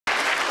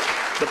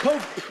The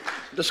Pope,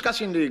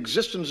 discussing the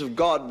existence of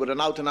God with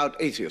an out-and-out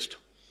atheist,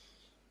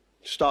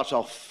 starts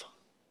off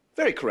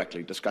very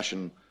correctly,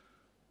 discussion,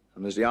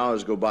 and as the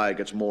hours go by, it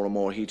gets more and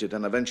more heated,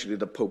 and eventually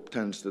the Pope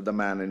turns to the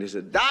man and he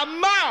said, "The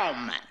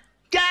moment!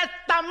 Get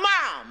the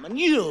moment!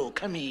 You,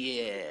 come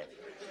here.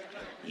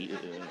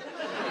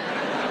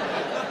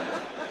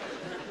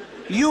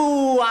 You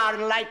are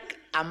like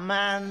a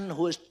man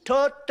who is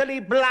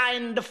totally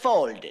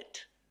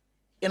blindfolded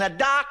in a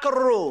dark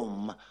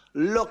room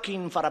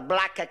looking for a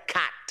black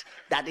cat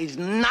that is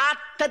not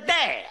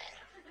there."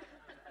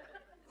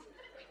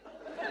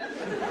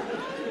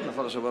 The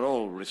fellow said, "With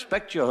all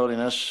respect, Your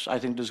Holiness, I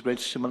think there's great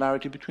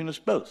similarity between us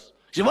both."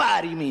 He said,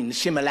 "What do you mean,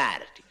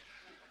 similarity?"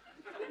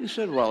 He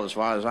said, "Well, as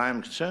far as I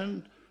am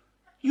concerned,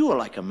 you are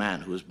like a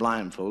man who is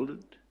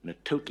blindfolded in a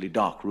totally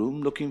dark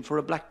room looking for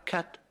a black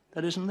cat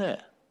that isn't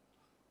there.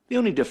 The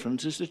only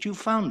difference is that you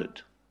found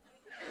it."